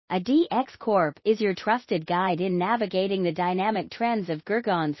ADX Corp is your trusted guide in navigating the dynamic trends of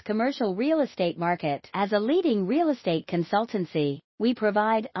Gurgaon's commercial real estate market. As a leading real estate consultancy, we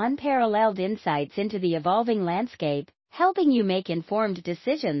provide unparalleled insights into the evolving landscape, helping you make informed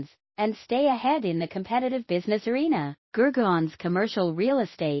decisions and stay ahead in the competitive business arena. Gurgaon's commercial real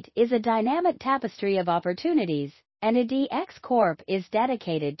estate is a dynamic tapestry of opportunities, and ADX Corp is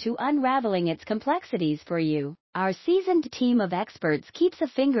dedicated to unraveling its complexities for you. Our seasoned team of experts keeps a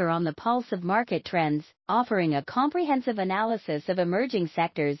finger on the pulse of market trends, offering a comprehensive analysis of emerging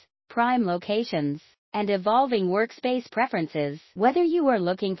sectors, prime locations, and evolving workspace preferences. Whether you are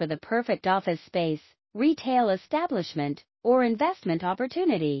looking for the perfect office space, retail establishment, or investment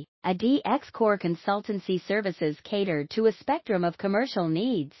opportunity, ADX Core Consultancy Services cater to a spectrum of commercial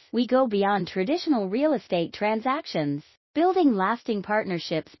needs. We go beyond traditional real estate transactions, building lasting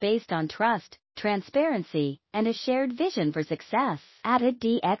partnerships based on trust, transparency, and a shared vision for success. At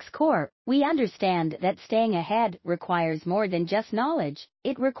ADX Corp, we understand that staying ahead requires more than just knowledge.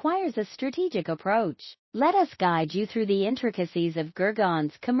 It requires a strategic approach. Let us guide you through the intricacies of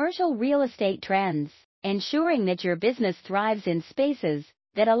Gurgaon's commercial real estate trends, ensuring that your business thrives in spaces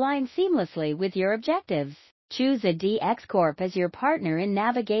that align seamlessly with your objectives. Choose ADX Corp as your partner in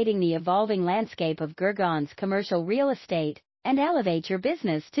navigating the evolving landscape of Gurgaon's commercial real estate and elevate your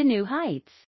business to new heights.